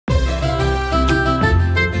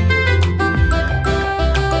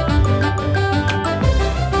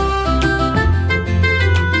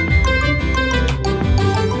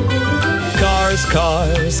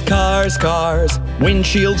Cars, cars,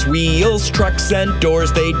 windshields, wheels, trucks and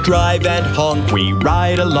doors, they drive and honk. We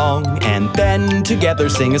ride along and then together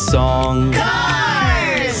sing a song.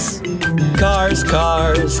 Cars! Cars,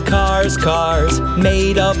 cars, cars, cars,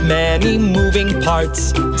 made of many moving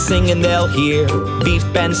parts. Sing and they'll hear, beep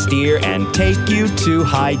and steer, and take you to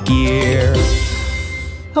high gear.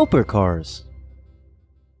 Helper cars.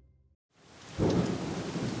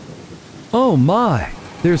 Oh my!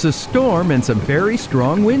 There's a storm and some very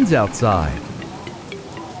strong winds outside.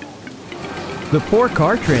 The poor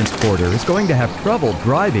car transporter is going to have trouble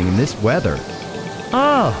driving in this weather.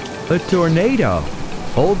 Ah! A tornado!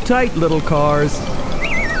 Hold tight, little cars!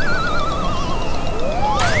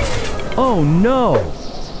 Oh no!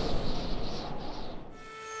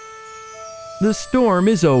 The storm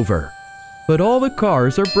is over, but all the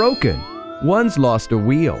cars are broken. One's lost a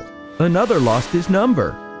wheel, another lost his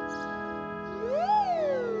number.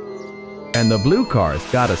 And the blue car's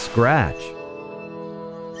got a scratch.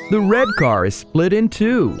 The red car is split in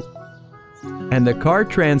two. And the car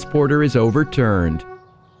transporter is overturned.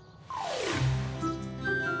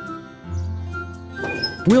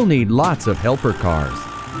 We'll need lots of helper cars.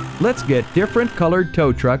 Let's get different colored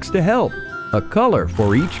tow trucks to help. A color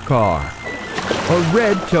for each car. A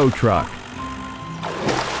red tow truck.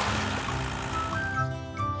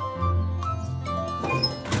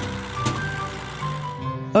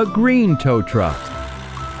 A green tow truck.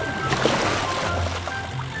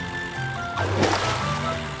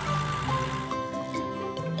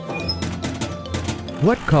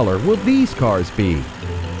 What color will these cars be?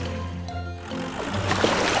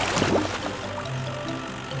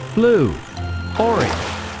 Blue, orange,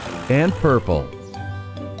 and purple.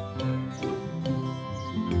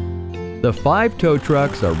 The 5 tow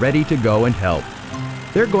trucks are ready to go and help.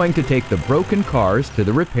 They're going to take the broken cars to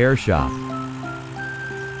the repair shop.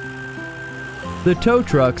 The tow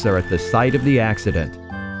trucks are at the site of the accident.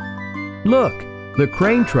 Look, the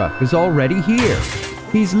crane truck is already here.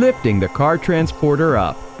 He's lifting the car transporter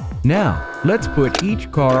up. Now, let's put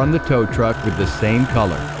each car on the tow truck with the same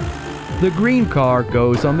color. The green car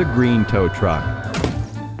goes on the green tow truck.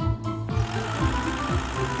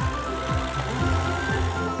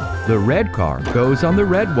 The red car goes on the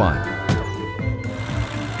red one.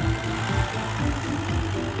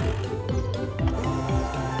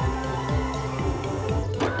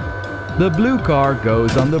 The blue car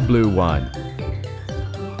goes on the blue one.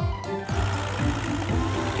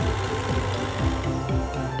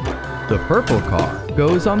 The purple car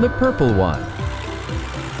goes on the purple one.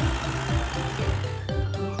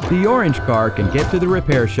 The orange car can get to the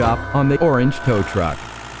repair shop on the orange tow truck.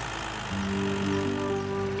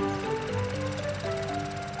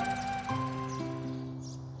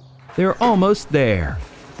 They're almost there.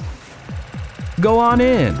 Go on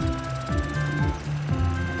in.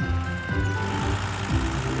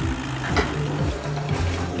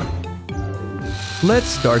 Let's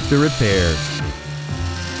start the repairs.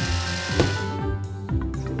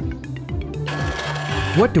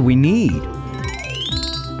 What do we need?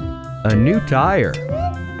 A new tire.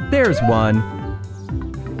 There's one.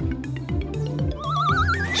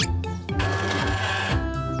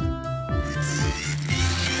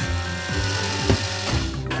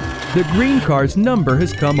 The green car's number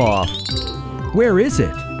has come off. Where is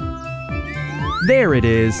it? There it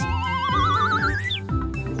is.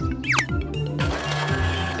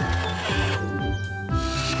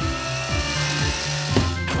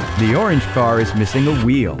 The orange car is missing a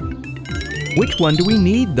wheel. Which one do we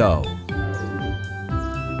need, though?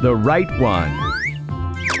 The right one.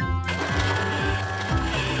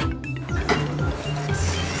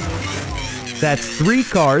 That's 3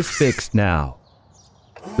 cars fixed now.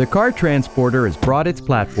 The car transporter has brought its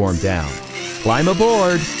platform down. Climb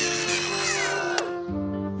aboard!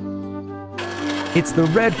 It's the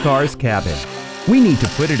red car's cabin. We need to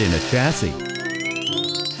put it in a chassis.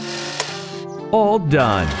 All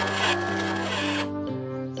done.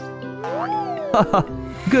 Haha,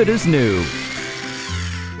 good as new.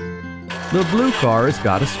 The blue car has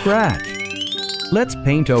got a scratch. Let's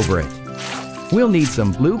paint over it. We'll need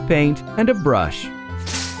some blue paint and a brush.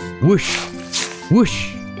 Whoosh,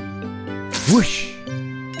 whoosh, whoosh.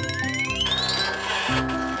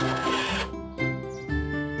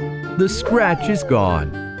 The scratch is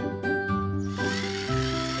gone.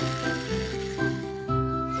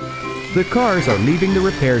 The cars are leaving the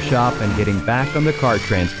repair shop and getting back on the car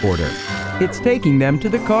transporter. It's taking them to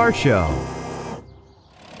the car show.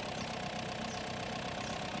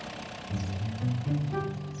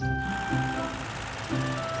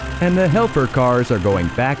 And the helper cars are going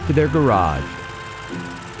back to their garage.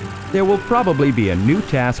 There will probably be a new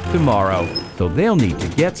task tomorrow. so they'll need to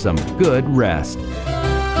get some good rest.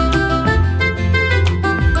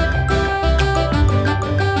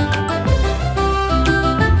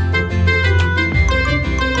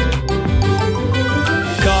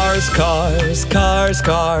 Cars, cars,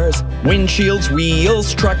 cars, windshields,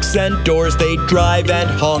 wheels, trucks and doors, they drive and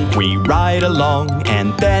honk. We ride along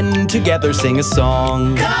and then together sing a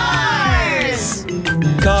song. Cars!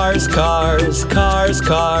 Cars, cars, cars,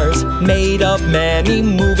 cars, made of many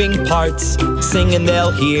moving parts. Sing and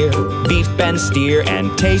they'll hear, beep and steer,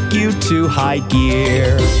 and take you to high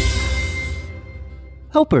gear.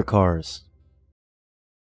 Helper cars.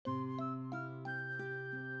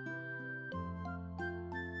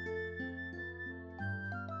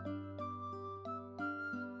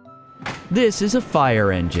 This is a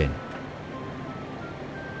fire engine.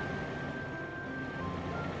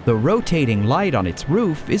 The rotating light on its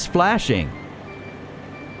roof is flashing.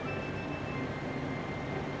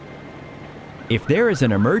 If there is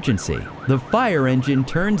an emergency, the fire engine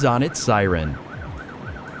turns on its siren.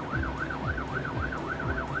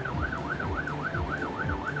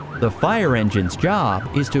 The fire engine's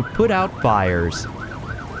job is to put out fires.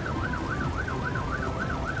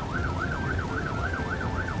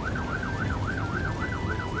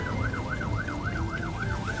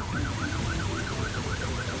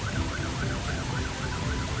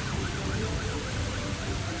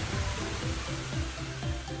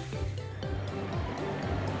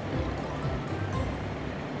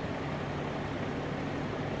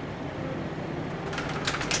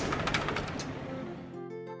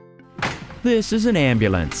 This is an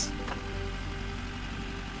ambulance.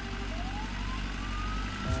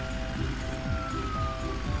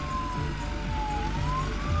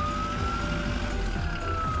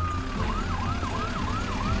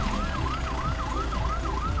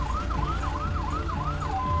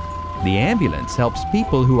 The ambulance helps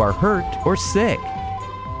people who are hurt or sick.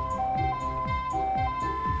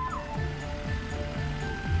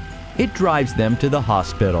 It drives them to the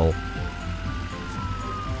hospital.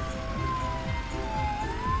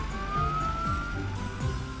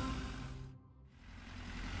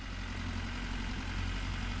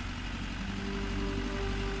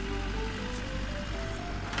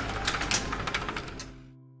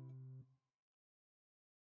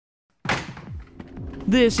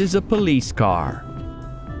 This is a police car.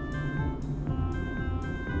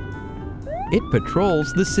 It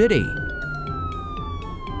patrols the city.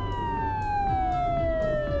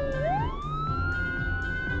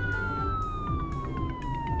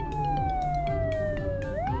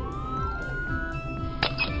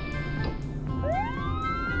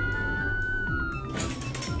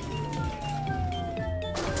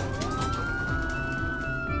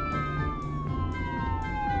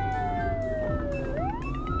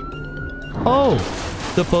 Oh,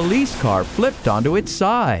 the police car flipped onto its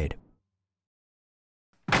side.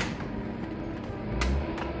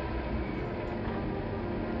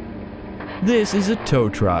 This is a tow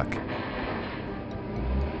truck.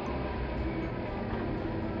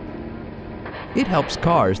 It helps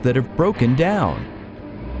cars that have broken down.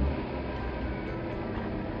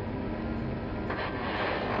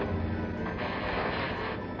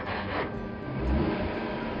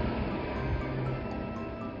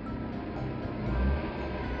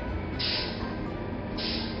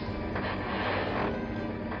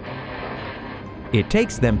 It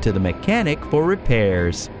takes them to the mechanic for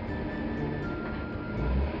repairs.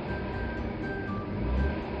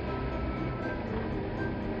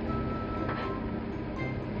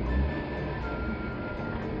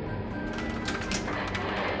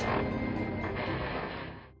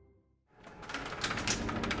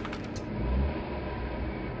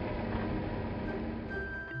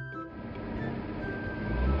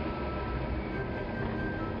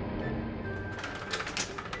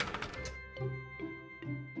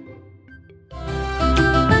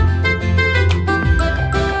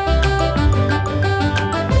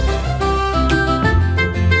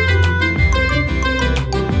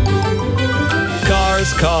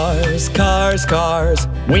 Cars, cars, cars,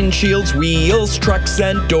 windshields, wheels, trucks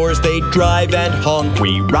and doors, they drive and honk.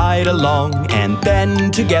 We ride along and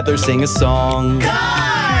then together sing a song.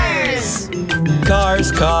 Cars!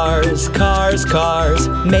 Cars, cars, cars, cars,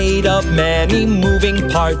 made of many moving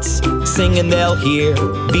parts. Sing and they'll hear,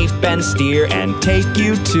 beep and steer, and take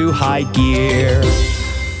you to high gear.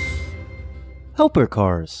 Helper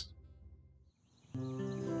cars.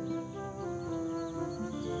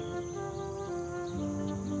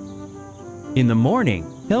 In the morning,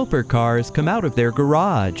 helper cars come out of their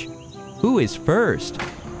garage. Who is first?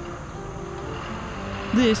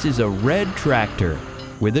 This is a red tractor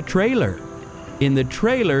with a trailer. In the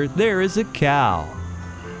trailer, there is a cow.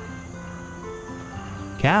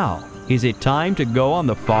 Cow, is it time to go on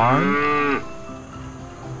the farm?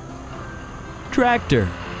 Tractor,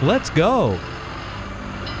 let's go.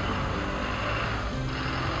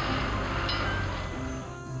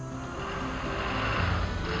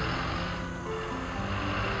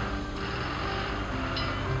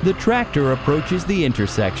 The tractor approaches the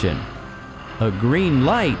intersection. A green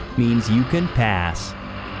light means you can pass.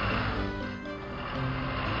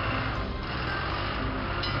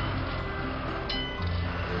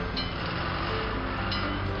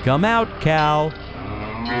 Come out, cow.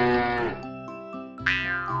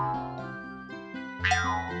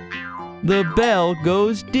 The bell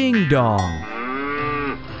goes ding-dong.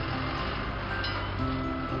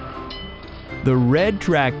 The red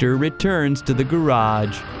tractor returns to the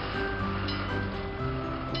garage.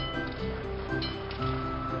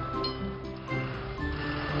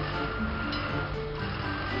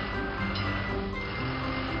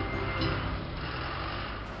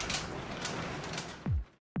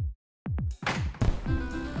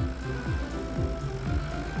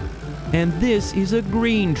 And this is a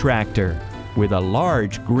green tractor with a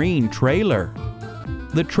large green trailer.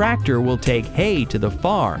 The tractor will take hay to the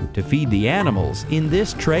farm to feed the animals in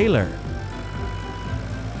this trailer.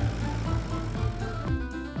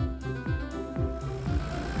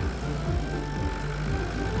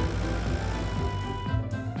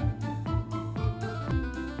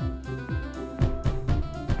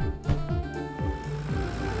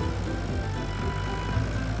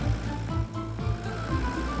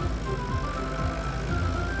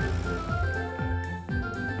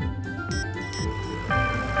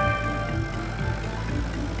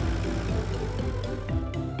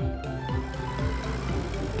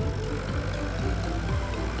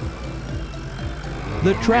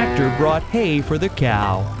 The tractor brought hay for the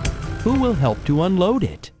cow. Who will help to unload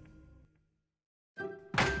it?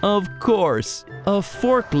 Of course, a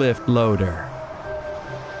forklift loader.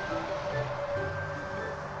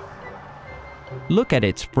 Look at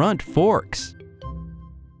its front forks.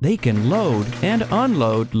 They can load and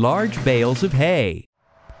unload large bales of hay.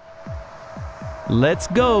 Let's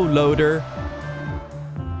go, loader.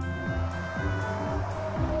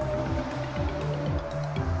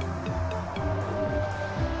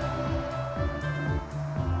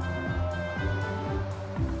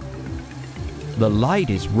 The light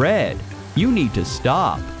is red. You need to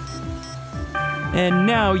stop. And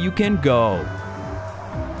now you can go.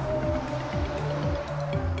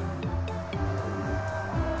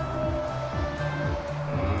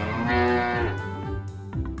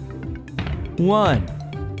 One,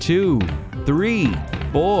 2, 3,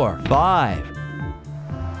 4, 5.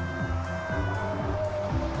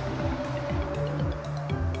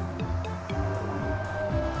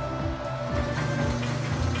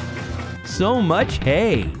 So much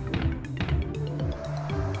hay.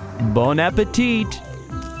 Bon appetit.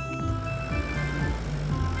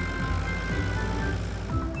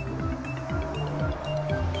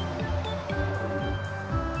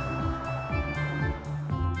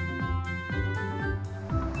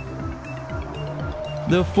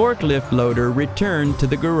 The forklift loader returned to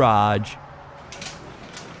the garage.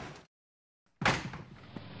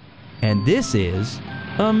 And this is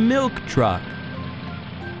a milk truck.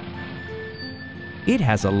 It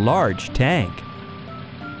has a large tank.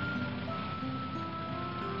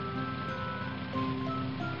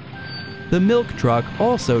 The milk truck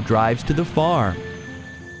also drives to the farm.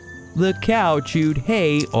 The cow chewed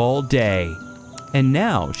hay all day, and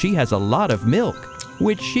now she has a lot of milk,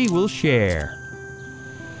 which she will share.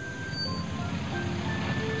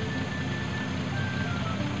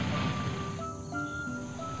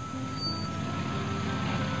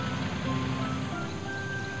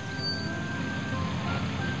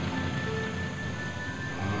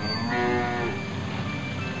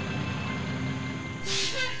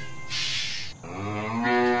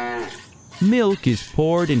 Milk is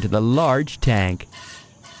poured into the large tank.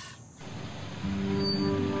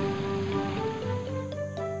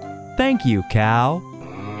 Thank you, cow.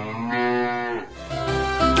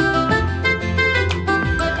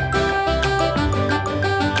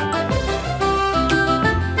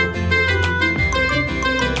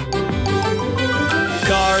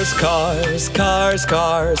 Cars, cars, cars,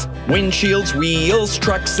 cars. Windshields, wheels,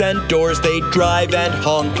 trucks and doors. They drive and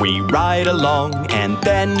honk. We ride along and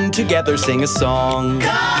then together sing a song.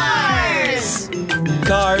 Cars!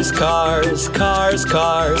 Cars, cars, cars,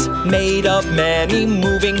 cars. Made of many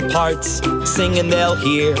moving parts. Sing and they'll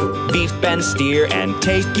hear, beep and steer, and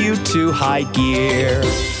take you to high gear.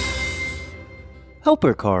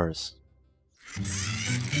 Helper cars.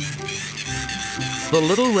 The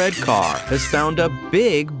little red car has found a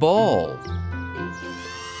big ball.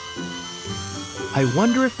 I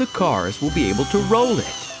wonder if the cars will be able to roll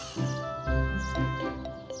it.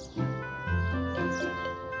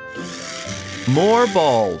 More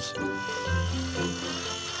balls.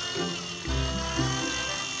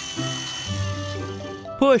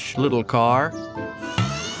 Push, little car.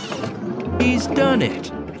 He's done it.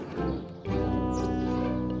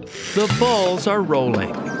 The balls are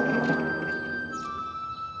rolling.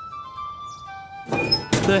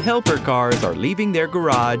 The helper cars are leaving their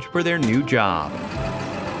garage for their new job.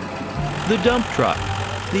 The dump truck,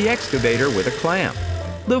 the excavator with a clamp,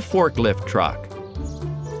 the forklift truck.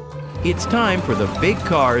 It's time for the big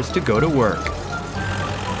cars to go to work.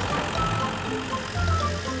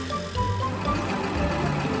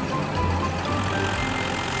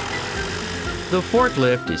 The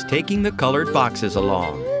forklift is taking the colored boxes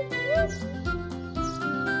along.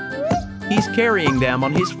 He's carrying them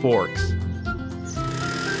on his forks.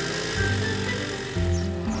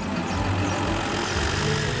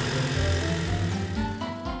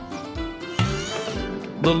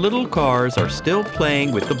 The little cars are still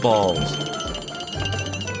playing with the balls.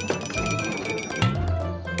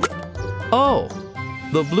 Oh,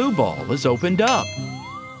 the blue ball is opened up.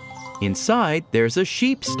 Inside, there's a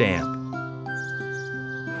sheep stamp.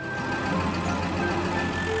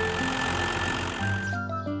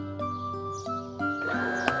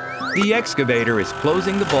 The excavator is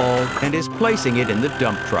closing the ball and is placing it in the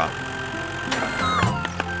dump truck.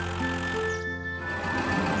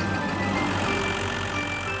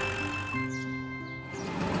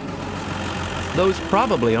 Those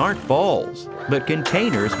probably aren't balls, but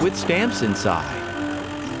containers with stamps inside.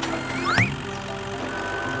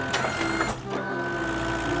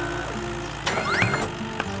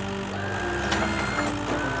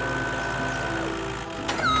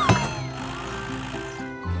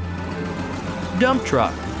 Dump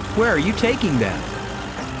truck, where are you taking them?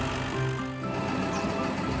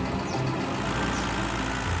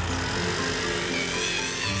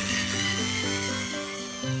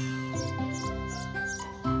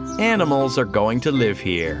 Animals are going to live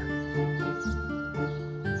here.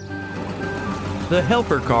 The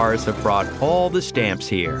helper cars have brought all the stamps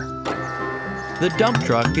here. The dump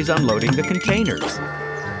truck is unloading the containers.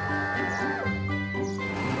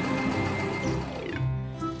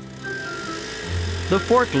 The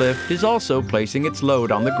forklift is also placing its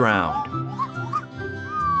load on the ground.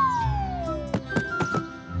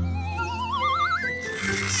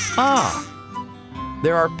 Ah!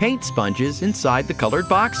 There are paint sponges inside the colored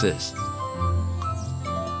boxes.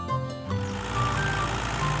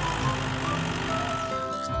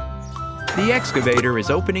 The excavator is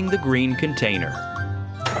opening the green container.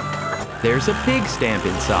 There's a pig stamp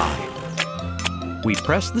inside. We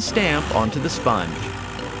press the stamp onto the sponge.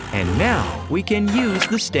 And now we can use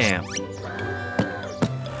the stamp.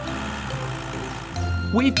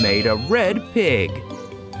 We've made a red pig.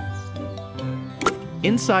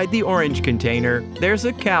 Inside the orange container, there's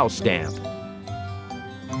a cow stamp.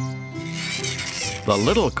 The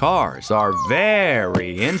little cars are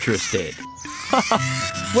very interested.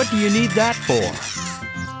 What do you need that for?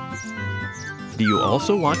 Do you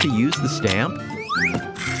also want to use the stamp?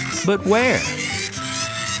 But where?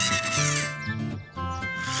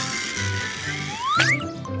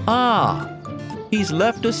 Ah, he's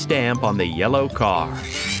left a stamp on the yellow car.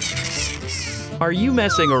 Are you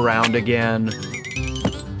messing around again?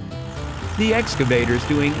 The excavator's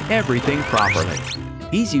doing everything properly.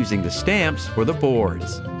 He's using the stamps for the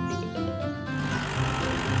boards.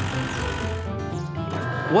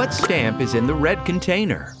 What stamp is in the red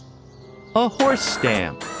container? A horse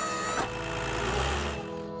stamp.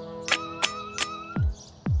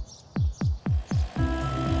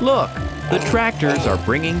 Look, the tractors are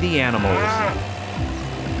bringing the animals.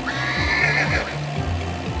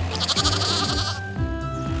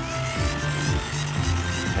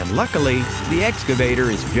 And luckily, the excavator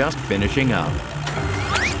is just finishing up.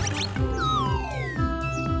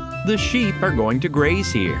 The sheep are going to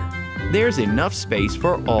graze here. There's enough space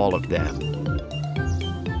for all of them.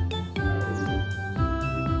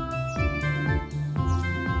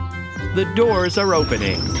 The doors are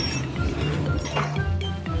opening.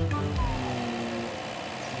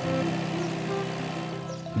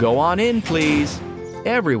 Go on in, please.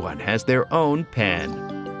 Everyone has their own pen.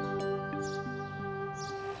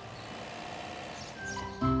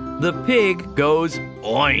 The pig goes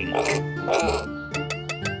oink.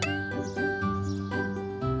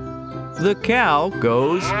 The cow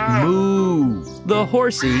goes moo. The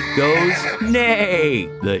horsey goes neigh.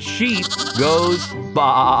 The sheep goes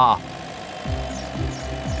baa.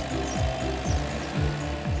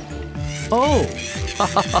 Oh!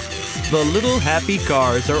 The little happy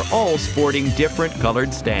cars are all sporting different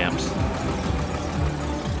colored stamps.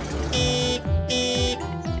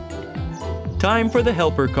 Time for the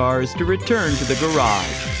helper cars to return to the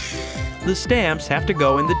garage. The stamps have to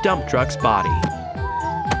go in the dump truck's body.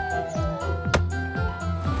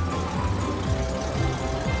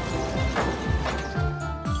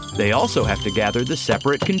 They also have to gather the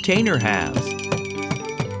separate container halves.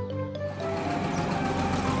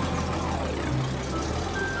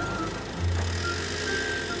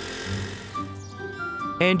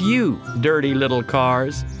 And you, dirty little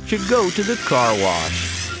cars, should go to the car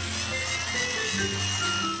wash.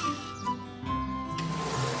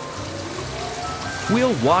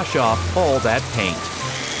 We'll wash off all that paint.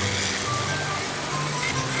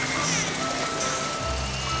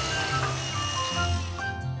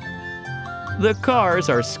 The cars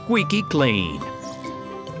are squeaky clean.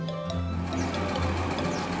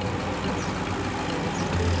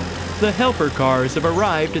 The helper cars have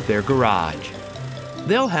arrived at their garage.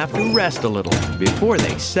 They'll have to rest a little before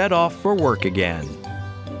they set off for work again.